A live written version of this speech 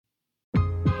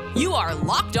You are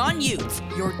Locked On Utes,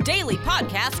 your daily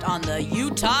podcast on the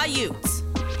Utah Utes.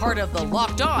 Part of the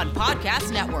Locked On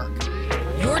Podcast Network.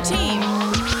 Your team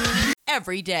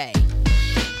every day.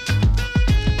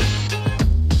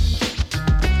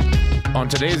 On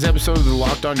today's episode of the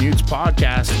Locked On Utes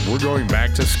podcast, we're going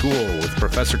back to school with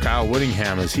Professor Kyle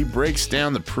Whittingham as he breaks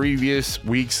down the previous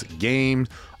week's game,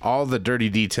 all the dirty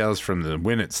details from the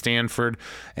win at Stanford,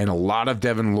 and a lot of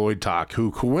Devin Lloyd talk,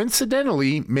 who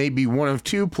coincidentally may be one of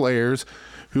two players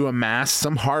who amassed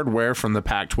some hardware from the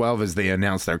Pac-12 as they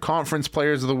announced their conference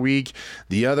players of the week.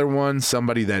 The other one,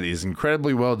 somebody that is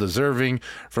incredibly well deserving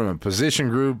from a position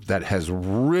group that has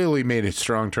really made a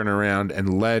strong turnaround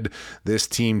and led this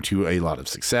team to a lot of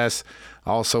success.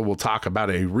 Also, we'll talk about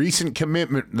a recent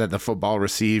commitment that the football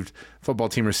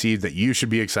team received that you should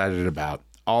be excited about.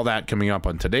 All that coming up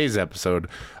on today's episode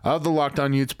of the Locked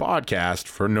On Utes podcast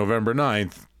for November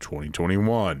 9th,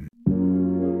 2021.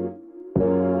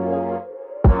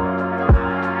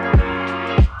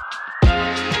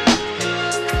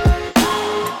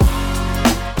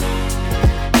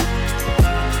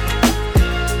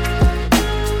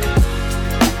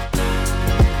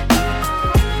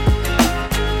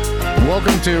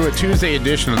 Welcome to a Tuesday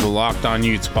edition of the Locked On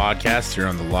Utes podcast here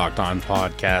on the Locked On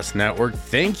Podcast Network.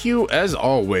 Thank you, as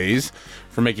always,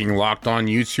 for making Locked On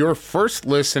Utes your first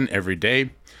listen every day.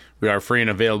 We are free and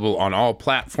available on all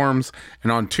platforms,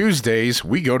 and on Tuesdays,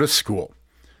 we go to school.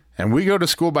 And we go to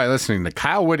school by listening to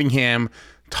Kyle Whittingham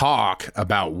talk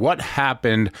about what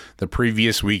happened the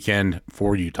previous weekend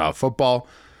for Utah football.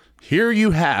 Here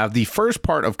you have the first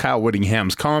part of Kyle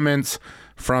Whittingham's comments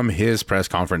from his press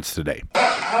conference today.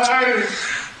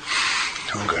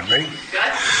 Doing good, right?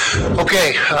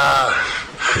 Okay,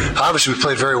 obviously we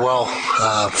played very well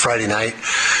Friday night.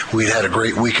 We'd had a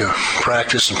great week of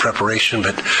practice and preparation,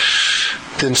 but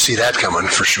didn't see that coming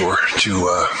for sure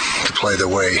to play the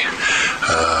way,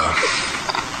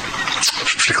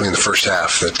 particularly in the first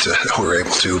half, that we were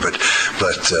able to. But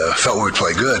felt we would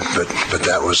play good. But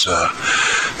that was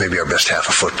maybe our best half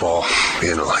of football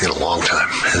in a long time.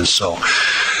 And so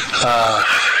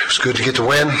it was good to get the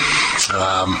win.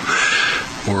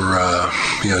 We're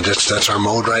that's our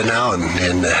mode right now, and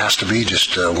it has to be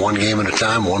just one game at a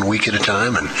time, 1 week at a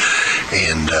time, and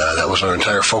that was our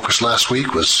entire focus last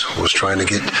week was trying to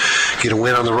get a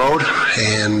win on the road,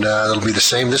 and it'll be the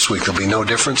same this week. There'll be no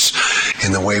difference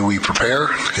in the way we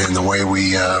prepare, in the way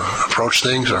we approach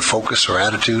things, our focus, our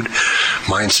attitude,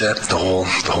 mindset, the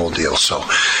whole deal. So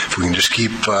if we can just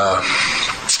keep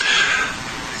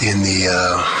in the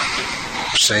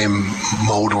same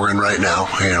mode we're in right now,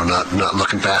 not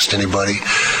looking past anybody,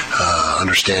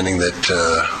 understanding that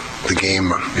the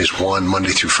game is won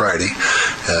Monday through Friday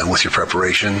with your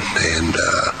preparation, and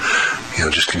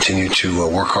just continue to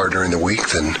work hard during the week,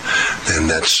 then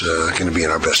that's going to be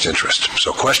in our best interest.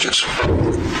 So, questions?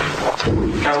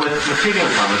 Now, with Keegan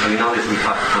Thomas, obviously we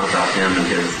talked a ton about him and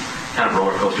his kind of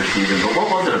roller coaster season, but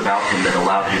what was it about him that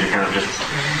allowed you to kind of just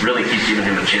really keep giving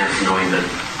him a chance, knowing that,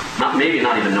 not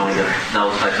even knowing that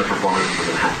those types of performances were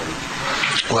going to happen?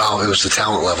 Well, it was the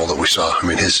talent level that we saw.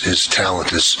 His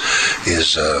talent is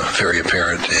very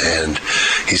apparent, and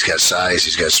he's got size,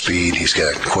 he's got speed, he's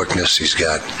got quickness, he's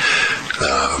got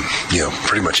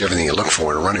pretty much everything you look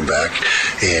for in a running back.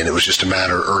 And it was just a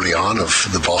matter early on of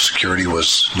the ball security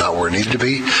was not where it needed to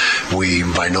be. We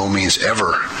by no means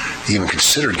ever even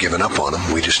considered giving up on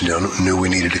him. We just knew we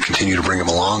needed to continue to bring him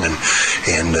along and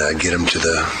get him to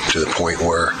the point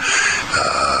where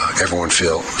everyone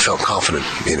felt confident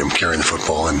in him carrying the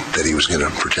football and that he was going to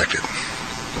protect it.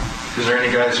 Is there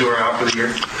any guys who are out for the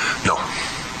year? No,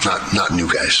 not new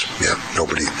guys. Yeah,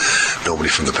 nobody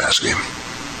from the past game.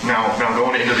 Now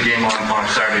going into the game on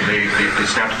Saturday, they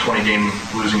snapped a 20-game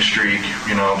losing streak.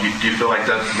 Do you feel like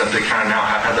that they kind of now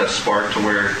have that spark to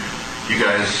where you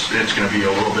guys, it's going to be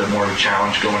a little bit more of a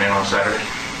challenge going in on Saturday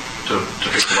to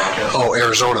fix the Wildcats? Oh,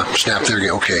 Arizona snapped their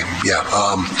game. Okay, yeah.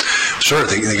 Sure,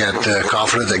 they got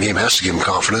confident. That game has to give them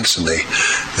confidence, and they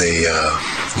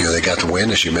got the win,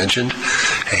 as you mentioned,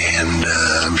 and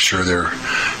I'm sure they're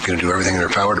going to do everything in their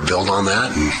power to build on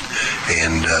that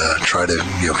and try to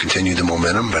continue the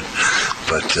momentum. But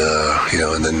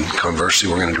and then conversely,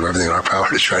 we're going to do everything in our power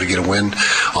to try to get a win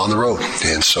on the road,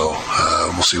 and so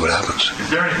we'll see what happens. Is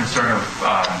there any concern of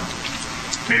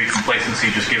maybe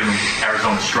complacency, just given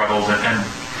Arizona's struggles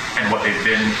and what they've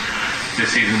been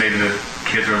this season? Maybe the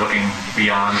kids are looking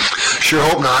beyond? Sure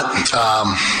hope not.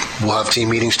 We'll have team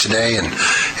meetings today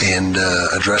and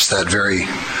address that very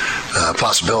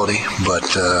possibility,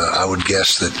 but I would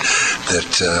guess that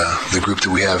the group that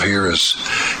we have here is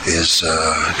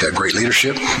got great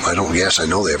leadership. I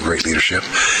know they have great leadership,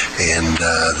 and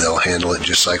they'll handle it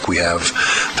just like we have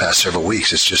past several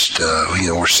weeks. It's just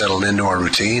we're settling into our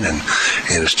routine, and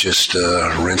it's just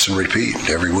rinse and repeat.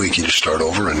 Every week you just start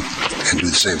over and do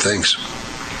the same things.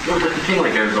 Well, with a team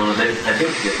like Arizona, I think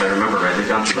if I remember right, they've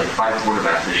gone through like 5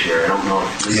 quarterbacks this year. I don't know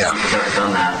if they've ever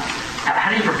done that.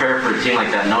 How do you prepare for a team like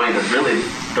that, knowing that really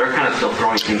they're kind of still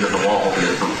throwing teams at the wall, hoping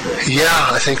that something sticks? Yeah,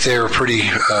 I think they were pretty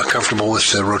comfortable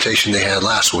with the rotation they had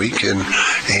last week, and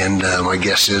my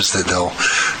guess is that they'll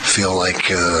feel like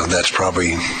that's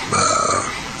probably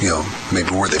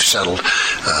maybe where they've settled.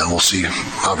 We'll see,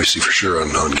 obviously, for sure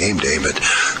on game day, but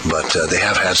they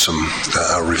have had some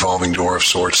revolving door of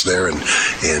sorts there, and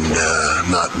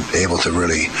not able to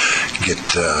really get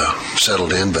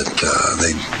settled in, but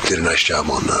they did a nice job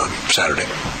on Saturday.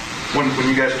 When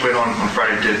you guys played on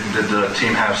Friday, did the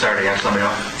team have Saturday and Sunday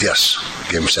off? Yes,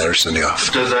 gave them Saturday, Sunday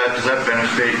off. Does that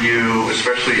benefit you,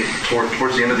 especially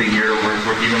towards the end of the year,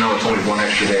 where even though it's only one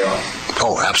extra day off?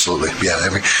 Oh, absolutely. Yeah,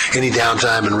 any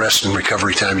downtime and rest and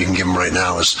recovery time you can give them right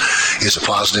now is a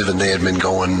positive, and they had been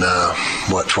going,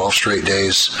 12 straight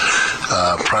days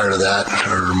prior to that,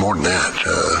 or more than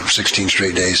that, 16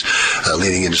 straight days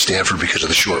leading into Stanford because of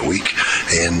the short week,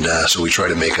 and so we try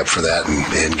to make up for that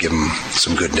and give them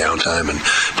some good downtime.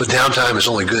 But downtime is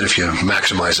only good if you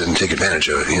maximize it and take advantage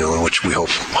of it, which we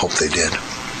hope they did.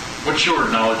 What's your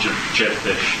knowledge of Jedd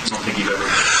Fisch? I don't think you've ever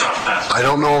crossed paths. I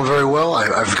don't know him very well.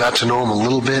 I've got to know him a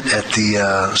little bit at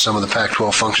the some of the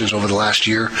Pac-12 functions over the last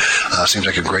year. Seems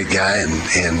like a great guy, and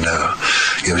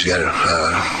he's got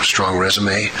a strong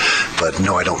resume. But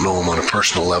no, I don't know him on a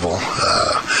personal level,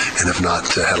 and have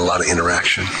not had a lot of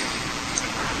interaction.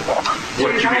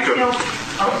 What did you make of?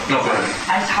 No, go ahead.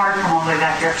 It's hard from all the way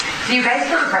back here. Do you guys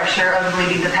feel the pressure of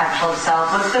leading the Pac-12 South?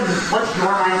 What's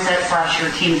your mindset / your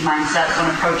team's mindset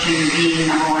when approaching being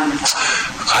number one in the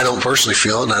South? I don't personally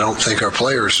feel it, and I don't think our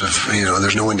players have,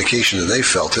 there's no indication that they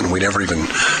felt it, and we never even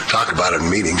talk about it in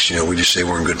meetings. We just say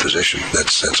we're in good position.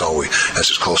 That's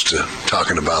as close to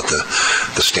talking about the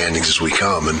standings as we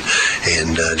come,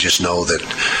 and just know that,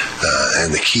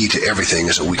 and the key to everything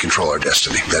is that we control our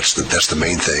destiny. That's the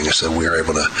main thing, is that we are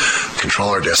able to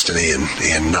control our destiny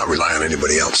and not rely on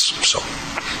anybody else. So,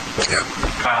 yeah.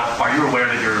 Kyle, are you aware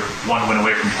that you're one win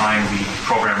away from tying the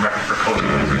program record for coaching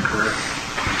in your career?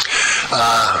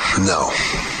 No,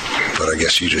 but I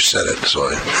guess you just said it, so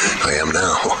I am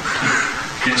now.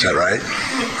 Is that right?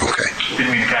 Okay.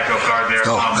 Didn't mean to catch you off guard there.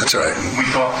 Oh, that's all right. We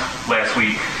talked last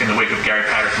week in the wake of Gary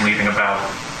Patterson leaving about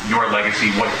your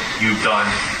legacy, what you've done.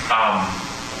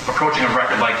 Approaching a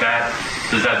record like that,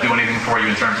 does that do anything for you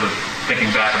in terms of thinking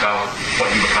back about what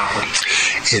you've accomplished?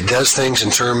 It does things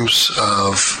in terms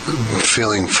of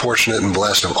feeling fortunate and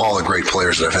blessed of all the great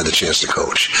players that I've had the chance to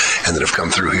coach and that have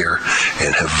come through here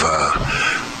and have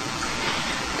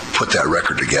put that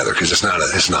record together, because it's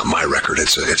not my record.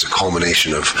 It's a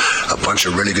culmination of a bunch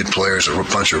of really good players, a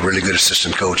bunch of really good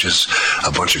assistant coaches,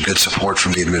 a bunch of good support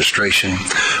from the administration,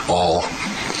 all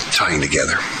tying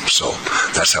together. So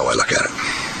that's how I look at it.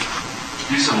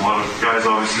 You sent a lot of guys,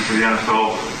 obviously, to the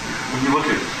NFL. When you look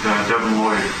at Devin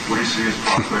Lloyd, what do you see as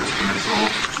prospects for next level?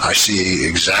 I see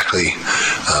exactly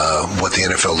what the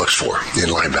NFL looks for in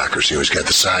linebackers. He's got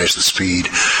the size, the speed,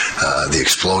 the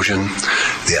explosion,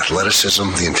 the athleticism,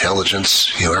 the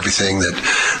intelligence. Everything that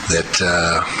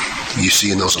you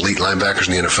see in those elite linebackers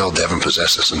in the NFL, Devin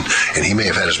possesses, and he may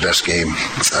have had his best game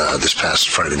this past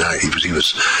Friday night. He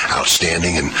was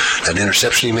outstanding, and that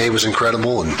interception he made was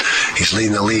incredible. And he's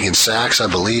leading the league in sacks, I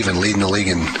believe, and leading the league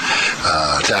in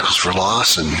tackles for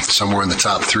loss, and somewhere in the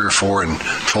top 3 or 4 in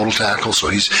total tackles. So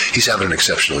he's having an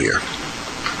exceptional year.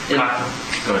 Go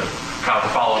ahead. Kyle, to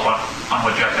follow up on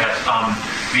what Jeff asked,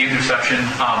 the interception.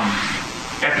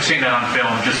 After seeing that on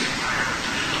film, just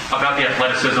about the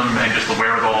athleticism and just the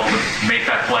wherewithal to make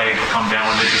that play come down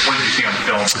with it. Just what did you see on the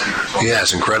film? Yeah,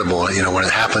 it's incredible. When it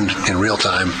happened in real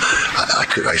time,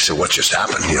 I said, what just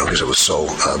happened? Because it was so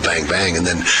bang, bang. And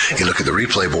then you look at the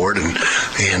replay board, and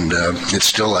it's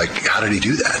still like, how did he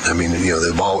do that? I mean,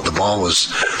 the ball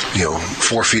was,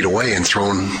 4 feet away and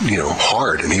thrown,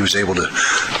 hard, and he was able to,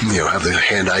 have the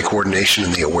hand-eye coordination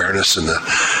and the awareness and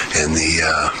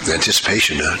the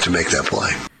anticipation to make that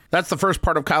play. That's the first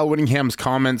part of Kyle Whittingham's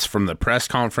comments from the press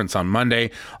conference on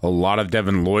Monday. A lot of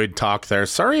Devin Lloyd talk there.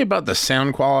 Sorry about the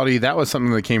sound quality. That was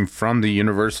something that came from the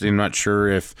university. I'm not sure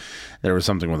if there was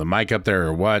something with a mic up there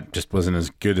or what. Just wasn't as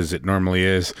good as it normally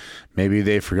is. Maybe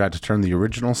they forgot to turn the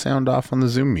original sound off on the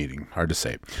Zoom meeting. Hard to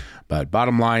say. But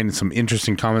bottom line, some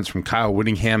interesting comments from Kyle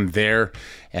Whittingham there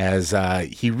as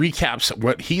he recaps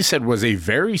what he said was a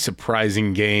very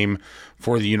surprising game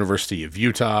for the University of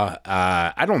Utah.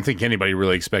 I don't think anybody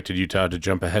really expected Utah to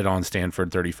jump ahead on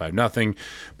Stanford 35-0,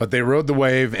 but they rode the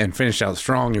wave and finished out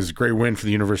strong. It was a great win for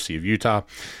the University of Utah.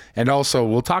 And also,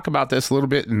 we'll talk about this a little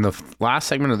bit in the last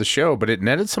segment of the show, but it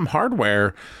netted some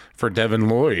hardware for Devin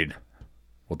Lloyd.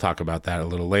 We'll talk about that a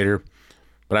little later.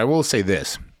 But I will say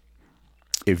this.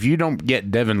 If you don't get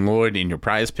Devin Lloyd in your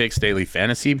Prize Picks daily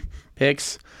fantasy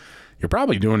picks, you're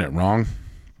probably doing it wrong.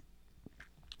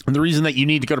 And the reason that you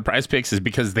need to go to Prize Picks is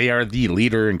because they are the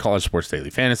leader in college sports daily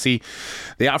fantasy.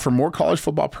 They offer more college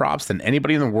football props than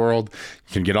anybody in the world.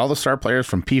 You can get all the star players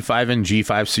from P5 and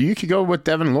G5. So you could go with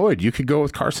Devin Lloyd. You could go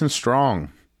with Carson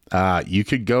Strong. You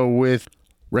could go with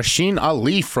Rasheen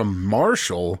Ali from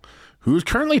Marshall, who's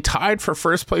currently tied for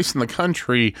first place in the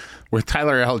country with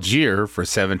Tyler Algier for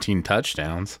 17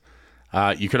 touchdowns.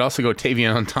 You could also go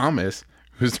Tavion Thomas,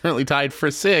 who's currently tied for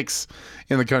 6th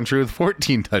in the country with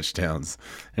 14 touchdowns.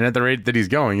 And at the rate that he's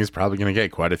going, he's probably going to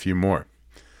get quite a few more.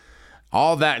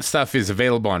 All that stuff is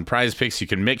available on Prize Picks. You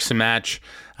can mix and match.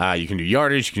 You can do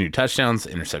yardage, you can do touchdowns,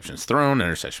 interceptions thrown,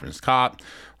 interceptions caught.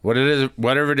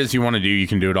 Whatever it is you want to do, you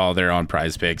can do it all there on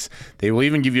Prize Picks. They will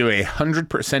even give you a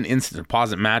 100% instant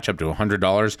deposit match up to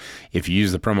 $100 if you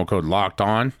use the promo code Locked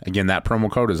On. Again, that promo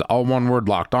code is all one word,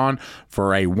 Locked On,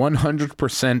 for a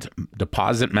 100%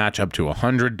 deposit match up to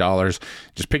 $100.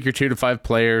 Just pick your 2 to 5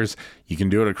 players. You can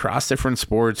do it across different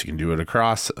sports. You can do it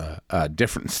across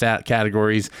different stat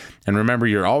categories. And remember,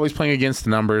 you're always playing against the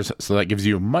numbers, so that gives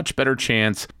you a much better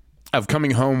chance of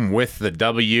coming home with the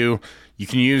W. You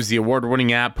can use the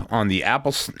award-winning app on the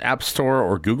Apple App Store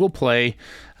or Google Play.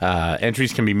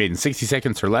 Entries can be made in 60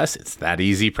 seconds or less. It's that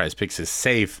easy. Prize Picks is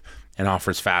safe and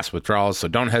offers fast withdrawals, so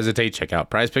don't hesitate. Check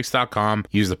out prizepicks.com.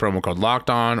 Use the promo code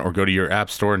Locked On or go to your app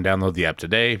store and download the app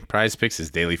today. Prize Picks is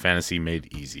daily fantasy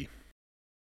made easy.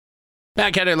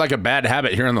 Back at it like a bad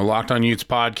habit here on the Locked On Utes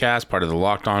podcast, part of the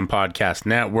Locked On Podcast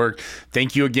Network.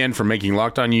 Thank you again for making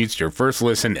Locked On Utes your first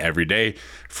listen every day.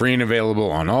 Free and available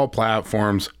on all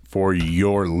platforms for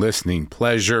your listening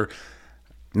pleasure.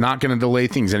 Not going to delay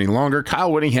things any longer.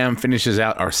 Kyle Whittingham finishes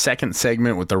out our second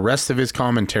segment with the rest of his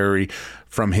commentary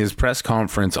from his press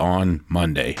conference on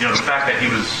Monday. You know, the fact that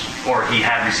he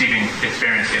had receiving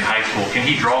experience in high school, can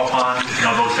he draw upon,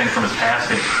 those things from his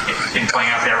past in playing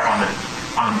out there on the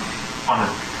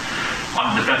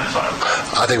defensive side?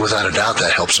 I think without a doubt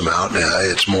that helps him out.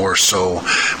 It's more so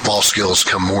ball skills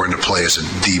come more into play as a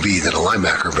DB than a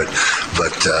linebacker, but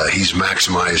he's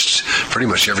maximized pretty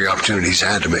much every opportunity he's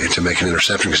had to make an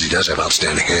interception because he does have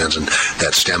outstanding hands, and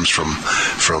that stems from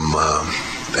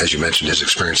as you mentioned, his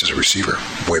experience as a receiver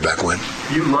way back when.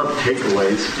 You love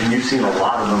takeaways, and you've seen a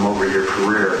lot of them over your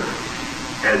career.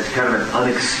 As kind of an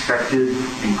unexpected,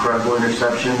 incredible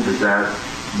interception, does that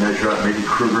measure up? Maybe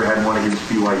Kruger had one against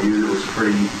BYU that was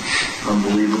pretty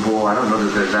unbelievable. I don't know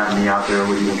that there's that many out there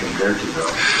we even compare to, though.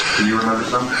 Can you remember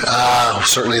some?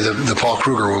 Certainly the Paul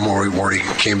Kruger one where he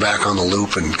came back on the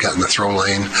loop and got in the throw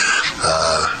lane.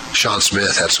 Sean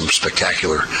Smith had some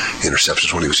spectacular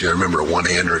interceptions when he was here. I remember a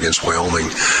one-hander against Wyoming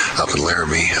up in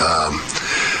Laramie.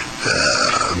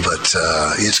 But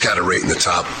it's got a rate in the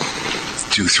top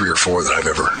 2, 3, or 4 that I've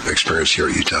ever experienced here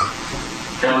at Utah.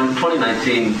 Now, in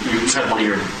 2019, you've had one of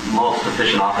your most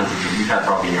efficient offenses you've had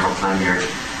probably in your whole time here.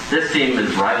 This team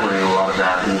is rivaling a lot of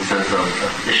that in the sense of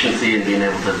efficiency and being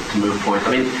able to move points.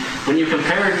 I mean, when you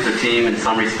compare the team in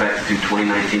some respects to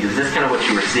 2019, is this kind of what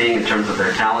you were seeing in terms of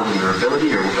their talent and their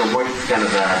ability, or what's kind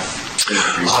of that?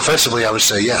 Offensively, I would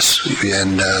say yes,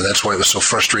 and that's why it was so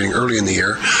frustrating early in the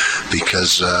year,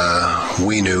 because I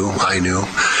knew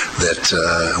that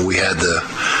we had the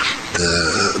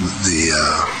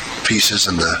pieces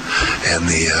and the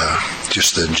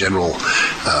just the general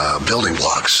building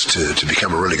blocks to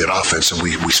become a really good offense, and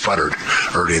we sputtered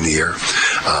early in the year.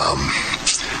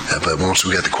 But once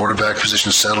we got the quarterback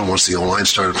position settled, once the O-line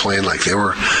started playing like they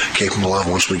were capable of,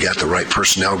 once we got the right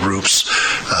personnel groups,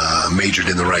 majored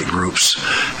in the right groups,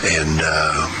 and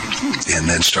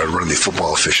then started running the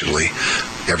football efficiently,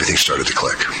 everything started to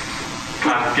click.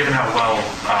 Given how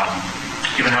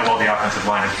well the offensive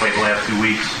line has played the last 2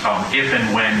 weeks, if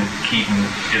and when Keaton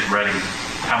is ready,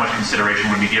 how much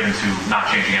consideration would be given to not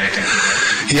changing anything?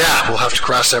 Yeah, we'll have to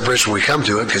cross that bridge when we come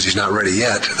to it because he's not ready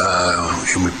yet.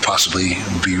 He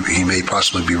may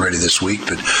possibly be ready this week,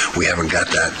 but we haven't got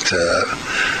that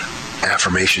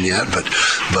affirmation yet, but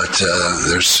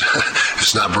there's if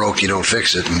it's not broke, you don't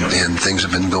fix it, and things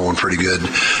have been going pretty good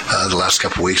the last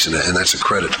couple of weeks, and that's a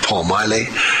credit to Paul Miley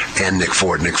and Nick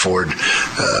Ford. Nick Ford,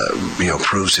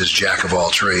 proves his jack of all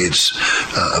trades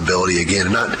ability again.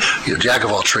 And not, jack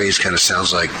of all trades kind of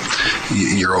sounds like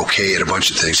you're okay at a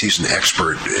bunch of things. He's an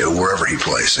expert wherever he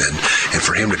plays, and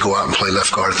for him to go out and play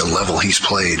left guard at the level he's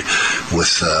played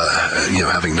with,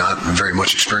 having not very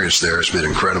much experience there, has been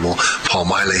incredible. Paul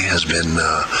Miley has been,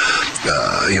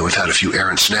 we've had a few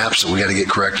errant snaps that we got to get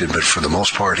corrected, but for the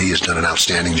most part, he has done an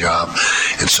outstanding job,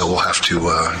 and so we'll have to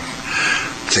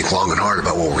think long and hard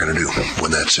about what we're going to do when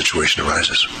that situation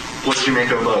arises. What did you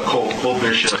make of Cole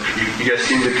Bishop? You guys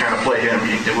seem to kind of play him.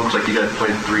 It looks like you guys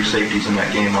played 3 safeties in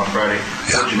that game on Friday.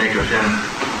 Yeah. What did you make of him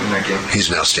in that game? He's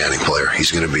an outstanding player.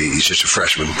 He's just a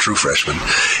freshman, true freshman,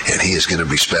 and he is going to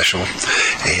be special.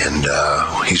 And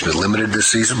he's been limited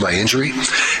this season by injury,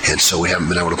 and so we haven't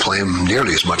been able to play him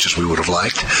nearly as much as we would have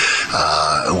liked.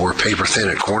 We're paper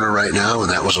thin at corner right now, and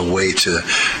that was a way to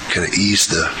kind of ease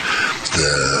the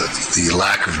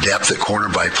lack of depth at corner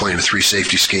by playing a 3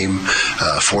 safety scheme,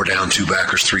 4 down, 2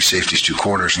 backers, 3 safeties, 2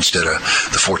 corners instead of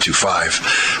the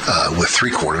 4-2-5 with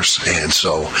 3 corners. And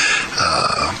so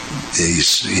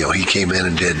he came in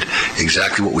and did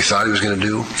exactly what we thought he was going to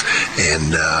do,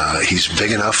 and he's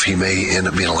big enough he may end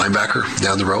up being a linebacker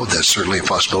down the road. That's certainly a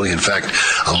possibility. In fact,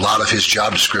 a lot of his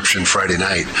job description Friday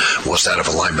night was that of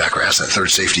a linebacker. As that 3rd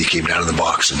safety, he came down in the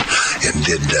box and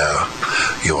did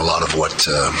a lot of what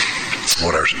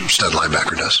our stud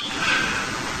linebacker does.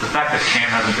 The fact that Cam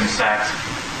hasn't been sacked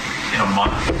in a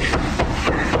month.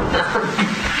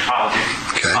 Apologies.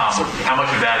 Okay. How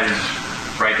much of that is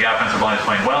the offensive line is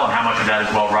playing well, and how much of that is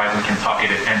Ryzen can tuck it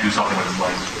and do something with his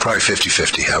legs? Probably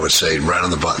 50-50, I would say, right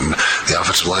on the button. The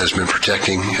offensive line has been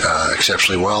protecting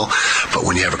exceptionally well, but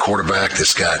when you have a quarterback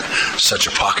that's got such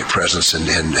a pocket presence and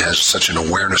has such an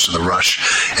awareness of the rush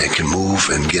and can move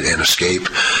and get and escape,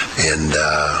 and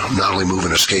not only move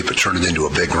and escape but turn it into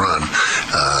a big run,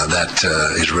 that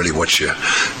is really what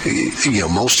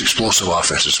most explosive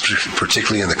offenses,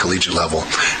 particularly in the collegiate level,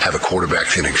 have a quarterback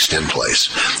that can extend plays.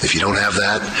 If you don't have that,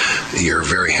 you're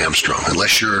very hamstrung.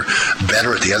 Unless you're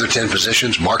better at the other 10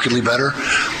 positions, markedly better,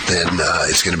 then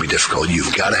it's going to be difficult.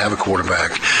 You've got to have a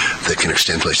quarterback that can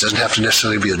extend plays. It doesn't have to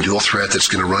necessarily be a dual threat that's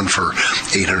going to run for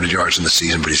 800 yards in the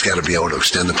season, but he's got to be able to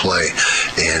extend the play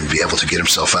and be able to get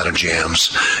himself out of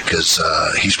jams, because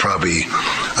he's probably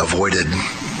avoided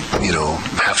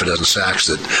half a dozen sacks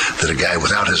that a guy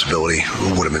without his ability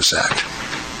would have been sacked.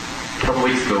 A couple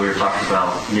weeks ago, we were talking about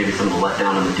maybe some of the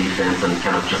letdown in the defense and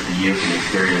kind of just the youth and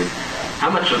experience. How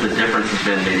much of the difference has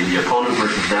been maybe the opponent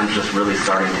versus them just really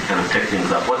starting to kind of pick things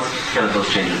up? What's kind of those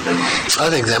changes been like? I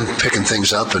think them picking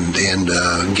things up and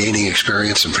gaining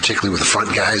experience, and particularly with the front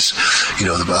guys.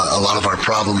 A lot of our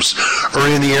problems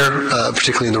early in the year,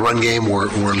 particularly in the run game,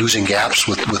 we're losing gaps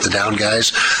with the down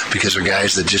guys because they're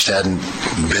guys that just hadn't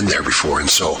been there before, and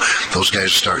so those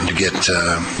guys are starting to get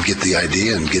the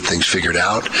idea and get things figured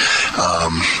out.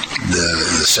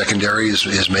 The secondary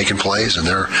is making plays, and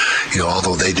they're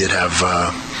although they did have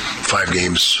 5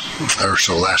 games or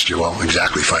so last year, well,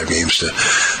 exactly 5 games to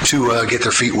get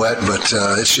their feet wet, but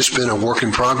it's just been a work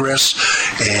in progress,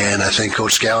 and I think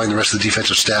Coach Scally and the rest of the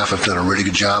defensive staff have done a really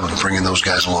good job of bringing those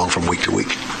guys along from week to week.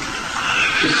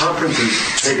 The conference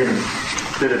has taken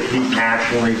a bit of heat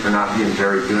nationally for not being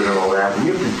very good and all that. When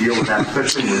you have to deal with that,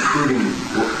 especially in recruiting,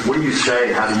 what do you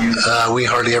say? How do you... we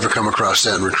hardly ever come across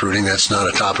that in recruiting. That's not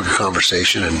a topic of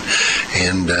conversation,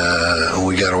 and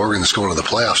we got Oregon that's going to the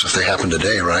playoffs if they happen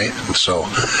today, right? And so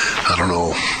I don't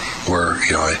know where,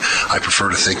 I prefer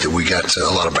to think that we got a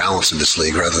lot of balance in this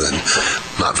league rather than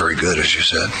not very good, as you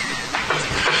said.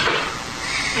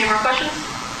 Any more questions?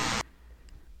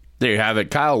 There you have it.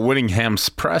 Kyle Whittingham's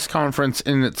press conference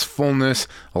in its fullness.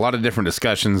 A lot of different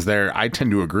discussions there. I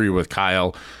tend to agree with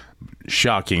Kyle.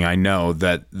 Shocking, I know,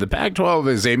 that the Pac-12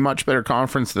 is a much better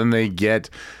conference than they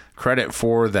get credit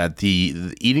for, that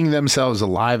the eating themselves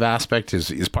alive aspect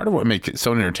is part of what makes it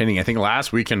so entertaining. I think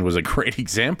last weekend was a great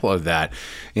example of that.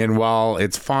 And while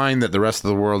it's fine that the rest of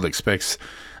the world expects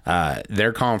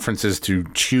their conferences to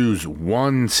choose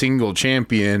one single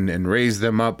champion and raise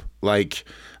them up like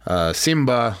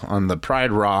Simba on the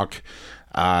Pride Rock,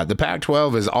 the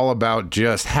Pac-12 is all about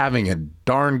just having a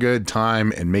darn good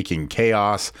time and making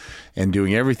chaos and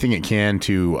doing everything it can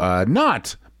to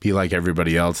not be like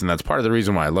everybody else, and that's part of the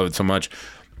reason why I love it so much.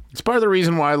 It's part of the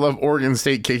reason why I love Oregon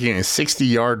State kicking a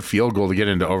 60-yard field goal to get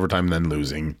into overtime, then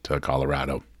losing to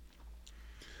Colorado.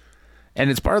 And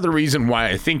it's part of the reason why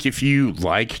I think if you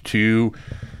like to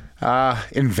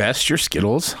invest your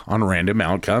Skittles on random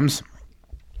outcomes,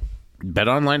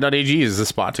 betonline.ag is the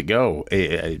spot to go.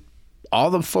 All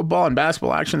the football and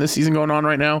basketball action this season going on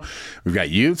right now. We've got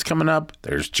Utes coming up.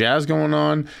 There's Jazz going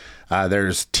on.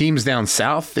 There's teams down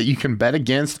south that you can bet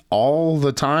against all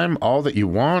the time, all that you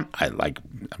want.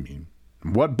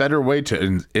 What better way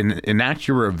to enact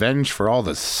your revenge for all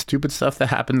the stupid stuff that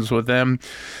happens with them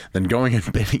than going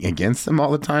and betting against them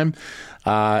all the time?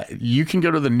 You can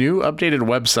go to the new updated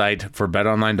website for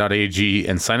betonline.ag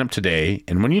and sign up today.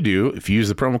 And when you do, if you use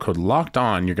the promo code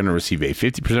LOCKEDON, you're going to receive a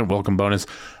 50% welcome bonus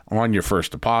on your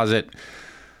first deposit.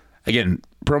 Again,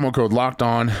 promo code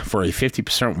LOCKEDON for a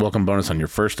 50% welcome bonus on your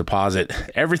first deposit.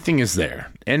 Everything is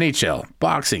there. NHL,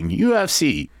 boxing,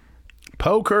 UFC,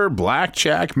 poker,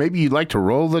 blackjack. Maybe you'd like to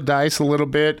roll the dice a little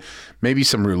bit, maybe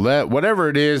some roulette, whatever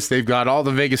it is. They've got all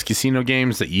the Vegas casino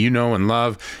games that you know and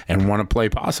love and want to play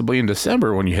possibly in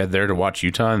December when you head there to watch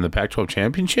Utah in the Pac-12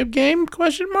 championship game, ?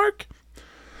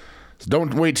 So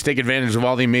don't wait to take advantage of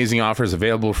all the amazing offers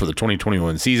available for the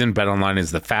 2021 season. BetOnline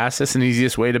is the fastest and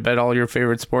easiest way to bet all your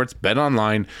favorite sports.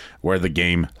 BetOnline, where the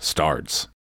game starts.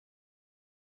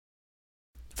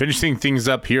 Finishing things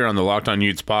up here on the Locked On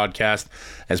Utes podcast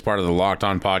as part of the Locked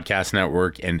On Podcast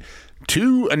Network, and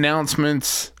 2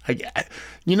 announcements.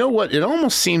 You know what? It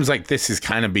almost seems like this is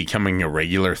kind of becoming a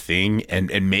regular thing,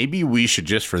 and maybe we should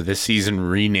just for this season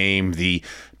rename the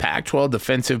Pac-12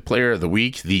 Defensive Player of the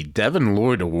Week the Devin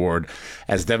Lloyd Award,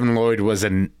 as Devin Lloyd was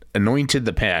anointed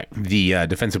the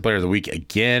Defensive Player of the Week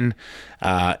again.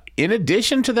 In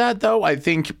addition to that, though, I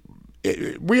think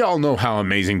we all know how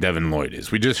amazing Devin Lloyd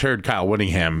is. We just heard Kyle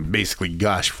Whittingham basically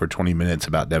gush for 20 minutes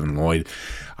about Devin Lloyd.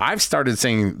 I've started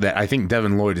saying that I think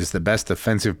Devin Lloyd is the best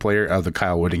defensive player of the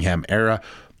Kyle Whittingham era.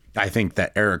 I think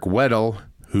that Eric Weddle,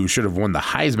 who should have won the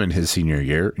Heisman his senior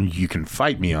year, you can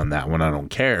fight me on that one. I don't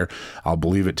care. I'll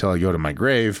believe it till I go to my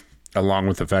grave, along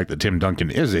with the fact that Tim Duncan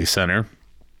is a center.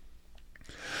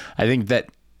 I think that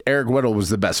Eric Weddle was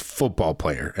the best football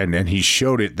player, and he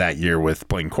showed it that year with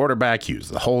playing quarterback. He was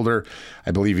the holder. I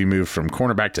believe he moved from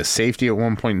cornerback to safety at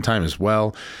one point in time as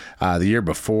well. The year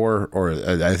before, or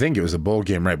I think it was a bowl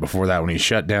game right before that when he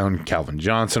shut down Calvin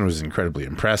Johnson, was incredibly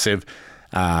impressive.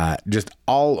 Just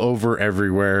all over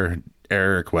everywhere,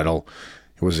 Eric Weddle.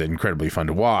 It was incredibly fun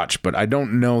to watch, but I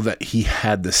don't know that he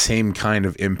had the same kind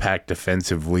of impact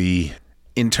defensively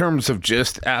in terms of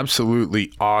just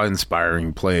absolutely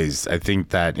awe-inspiring plays. I think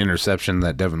that interception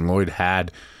that Devin Lloyd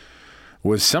had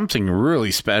was something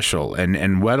really special, and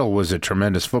Weddle was a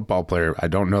tremendous football player. I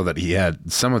don't know that he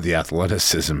had some of the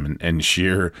athleticism and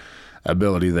sheer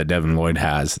ability that Devin Lloyd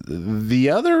has. The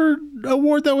other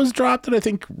award that was dropped that I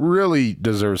think really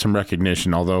deserves some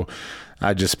recognition, although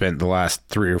I just spent the last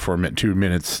 3 or 4 2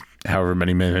 minutes, however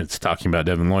many minutes, talking about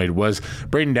Devin Lloyd, was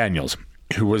Braden Daniels,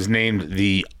 who was named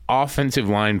the Offensive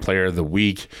Line Player of the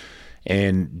Week.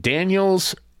 And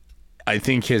Daniels, I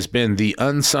think, has been the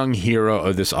unsung hero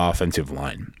of this offensive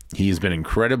line. He's been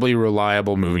incredibly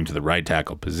reliable moving to the right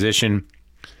tackle position.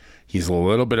 He's a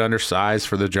little bit undersized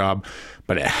for the job,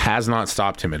 but it has not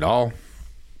stopped him at all.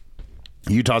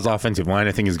 Utah's offensive line,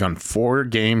 I think, has gone 4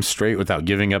 games straight without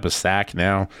giving up a sack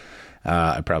now.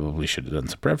 I probably should have done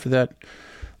some prep for that.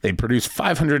 They produced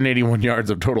 581 yards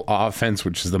of total offense,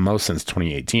 which is the most since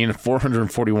 2018.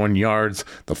 441 yards,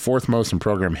 the 4th most in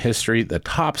program history, the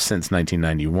top since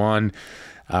 1991.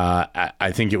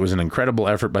 I think it was an incredible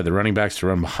effort by the running backs to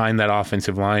run behind that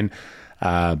offensive line.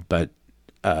 But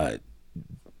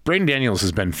Braden Daniels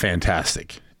has been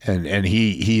fantastic. And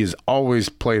he has always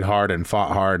played hard and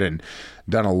fought hard and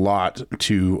done a lot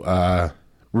to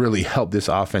really help this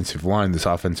offensive line, this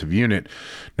offensive unit,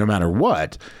 no matter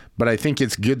what. But I think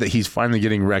it's good that he's finally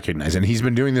getting recognized. And he's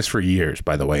been doing this for years,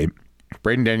 by the way.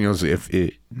 Braden Daniels,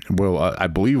 I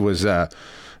believe, was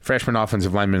freshman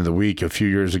offensive lineman of the week a few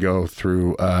years ago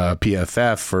through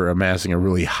PFF for amassing a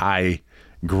really high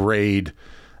grade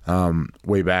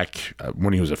way back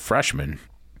when he was a freshman.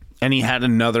 And he had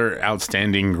another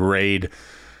outstanding grade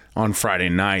on Friday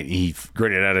night. He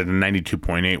graded out at a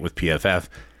 92.8 with PFF.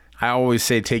 I always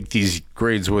say take these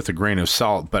grades with a grain of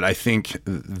salt, but I think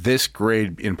this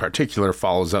grade in particular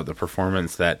follows up the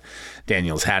performance that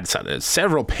Daniels had.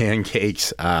 Several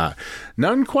pancakes,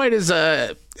 none quite as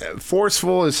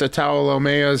forceful as Satao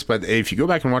Lomea's, but if you go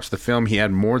back and watch the film, he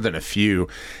had more than a few,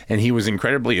 and he was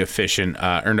incredibly efficient.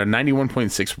 Earned a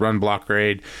 91.6 run block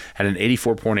grade, had an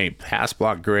 84.8 pass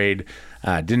block grade,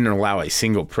 didn't allow a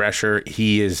single pressure.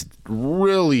 He is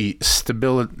really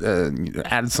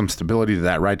added some stability to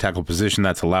that right tackle position.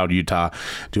 That's allowed Utah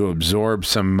to absorb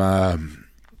some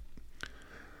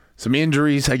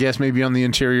injuries, I guess, maybe on the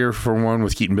interior, for one,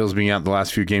 with Keaton Bills being out the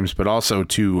last few games, but also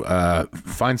to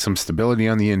find some stability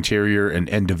on the interior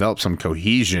and develop some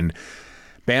cohesion.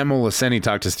 Bam Olaseni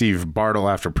talked to Steve Bartle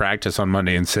after practice on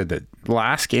Monday and said that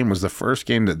last game was the first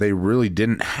game that they really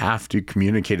didn't have to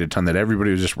communicate a ton, that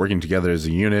everybody was just working together as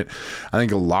a unit. I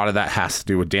think a lot of that has to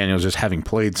do with Daniels just having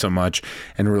played so much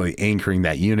and really anchoring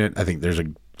that unit. I think there's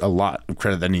a lot of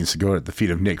credit that needs to go at the feet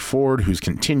of Nick Ford, who's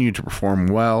continued to perform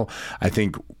well. I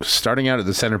think starting out at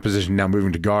the center position, now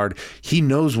moving to guard, he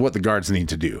knows what the guards need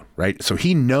to do, right? So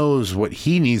he knows what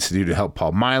he needs to do to help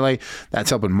Paul Miley.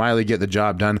 That's helping Miley get the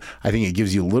job done. I think it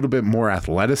gives you a little bit more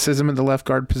athleticism at the left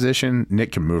guard position.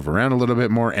 Nick can move around a little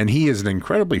bit more, and he is an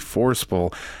incredibly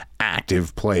forceful,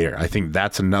 active player. I think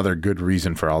that's another good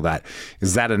reason for all that.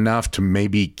 Is that enough to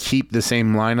maybe keep the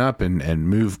same lineup and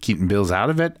move Keaton Bills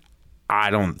out of it? I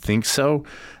don't think so,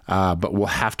 but we'll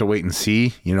have to wait and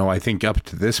see. You know, I think up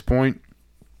to this point,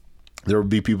 there will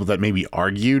be people that maybe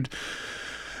argued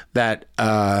that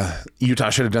Utah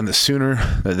should have done this sooner,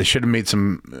 that they should have made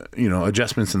some,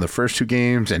 adjustments in the first two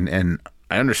games, and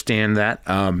I understand that.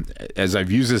 As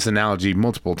I've used this analogy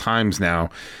multiple times now,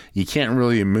 you can't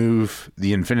really move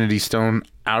the Infinity Stone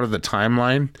out of the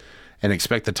timeline and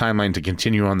expect the timeline to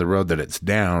continue on the road that it's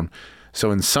down.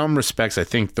 So in some respects, I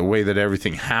think the way that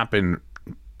everything happened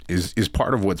is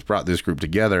part of what's brought this group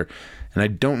together. And I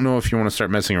don't know if you want to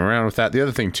start messing around with that. The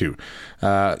other thing, too,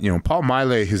 Paul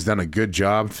Miley has done a good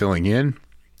job filling in.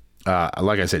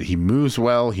 Like I said, he moves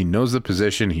well. He knows the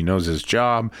position. He knows his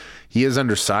job. He is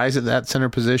undersized at that center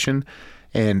position.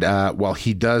 And while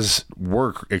he does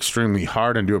work extremely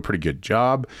hard and do a pretty good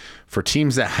job, for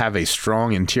teams that have a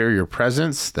strong interior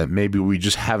presence that maybe we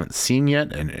just haven't seen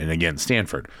yet, and again,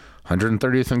 Stanford,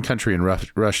 130th in country in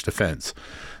rush defense.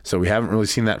 So we haven't really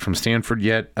seen that from Stanford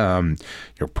yet.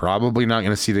 You're probably not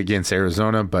going to see it against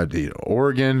Arizona, but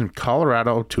Oregon,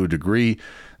 Colorado, to a degree,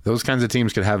 those kinds of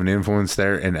teams could have an influence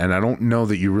there. And I don't know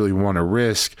that you really want to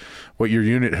risk what your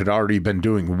unit had already been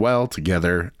doing well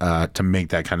together to make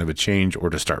that kind of a change,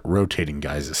 or to start rotating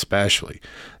guys especially.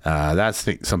 That's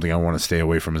something I want to stay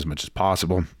away from as much as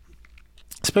possible,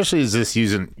 especially as this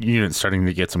unit's starting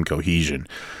to get some cohesion.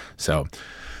 So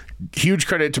huge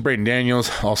credit to Braden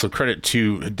Daniels. Also credit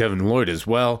to Devin Lloyd as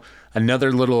well.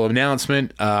 Another little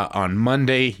announcement. On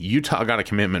Monday, Utah got a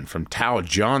commitment from Tao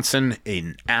Johnson,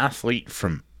 an athlete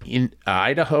from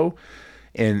Idaho.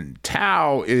 And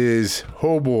Tao is,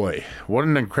 oh boy, what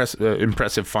an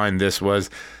impressive find this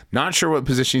was. Not sure what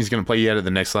position he's going to play yet at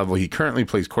the next level. He currently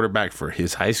plays quarterback for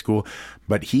his high school,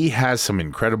 but he has some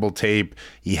incredible tape.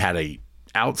 He had a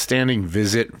outstanding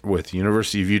visit with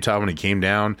University of Utah when he came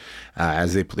down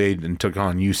as they played and took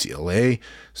on UCLA.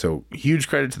 So huge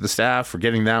credit to the staff for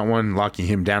getting that one, locking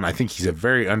him down. I think he's a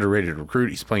very underrated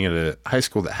recruit. He's playing at a high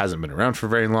school that hasn't been around for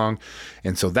very long.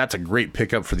 And so that's a great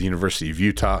pickup for the University of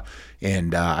Utah.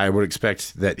 And I would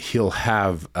expect that he'll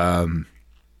have,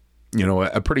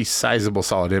 a pretty sizable,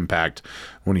 solid impact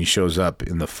when he shows up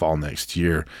in the fall next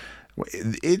year.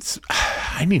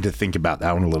 I need to think about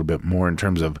that one a little bit more in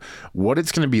terms of what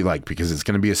it's going to be like, because it's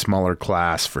going to be a smaller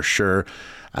class for sure.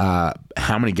 How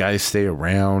many guys stay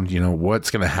around,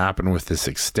 what's going to happen with this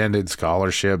extended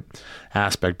scholarship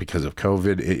aspect because of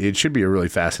COVID. It should be a really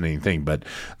fascinating thing. But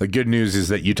the good news is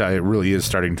that Utah really is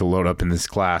starting to load up in this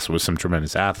class with some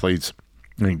tremendous athletes.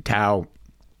 I think Tao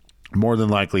more than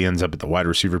likely ends up at the wide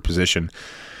receiver position.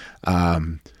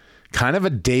 Kind of a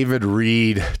David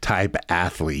Reed type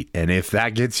athlete. And if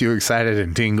that gets you excited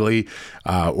and tingly,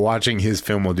 watching his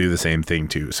film will do the same thing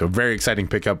too. So very exciting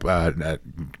pickup,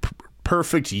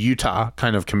 perfect Utah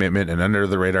kind of commitment, and under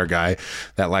the radar guy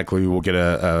that likely will get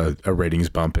a ratings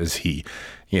bump as he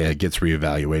gets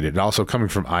reevaluated. And also coming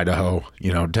from Idaho,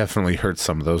 definitely hurts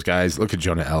some of those guys. Look at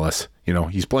Jonah Ellis.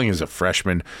 He's playing as a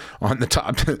freshman on the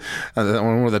top,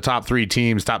 one of the top two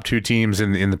teams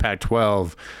in the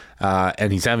Pac-12.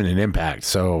 And he's having an impact.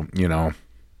 So,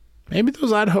 maybe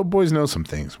those Idaho boys know some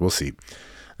things. We'll see.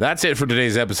 That's it for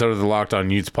today's episode of the Locked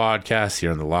On Utes podcast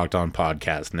here on the Locked On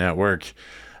Podcast Network.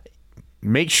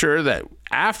 Make sure that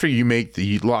after you make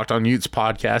the Locked On Utes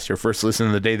podcast your first listen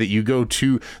of the day, that you go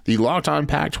to the Locked On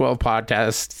Pac-12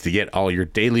 podcast to get all your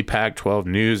daily Pac-12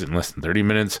 news in less than 30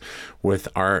 minutes with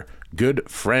our good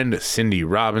friend Cindy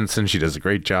Robinson. She does a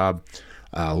great job.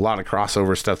 A lot of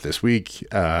crossover stuff this week.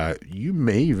 You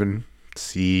may even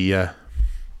see an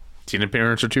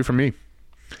appearance or two from me.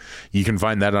 You can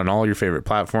find that on all your favorite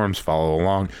platforms. Follow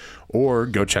along or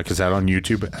go check us out on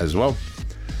YouTube as well.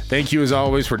 Thank you as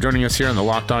always for joining us here on the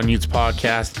Locked On Utes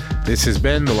podcast. This has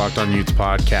been the Locked On Utes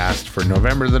podcast for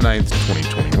November the 9th,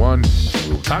 2021.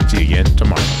 We will talk to you again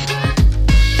tomorrow.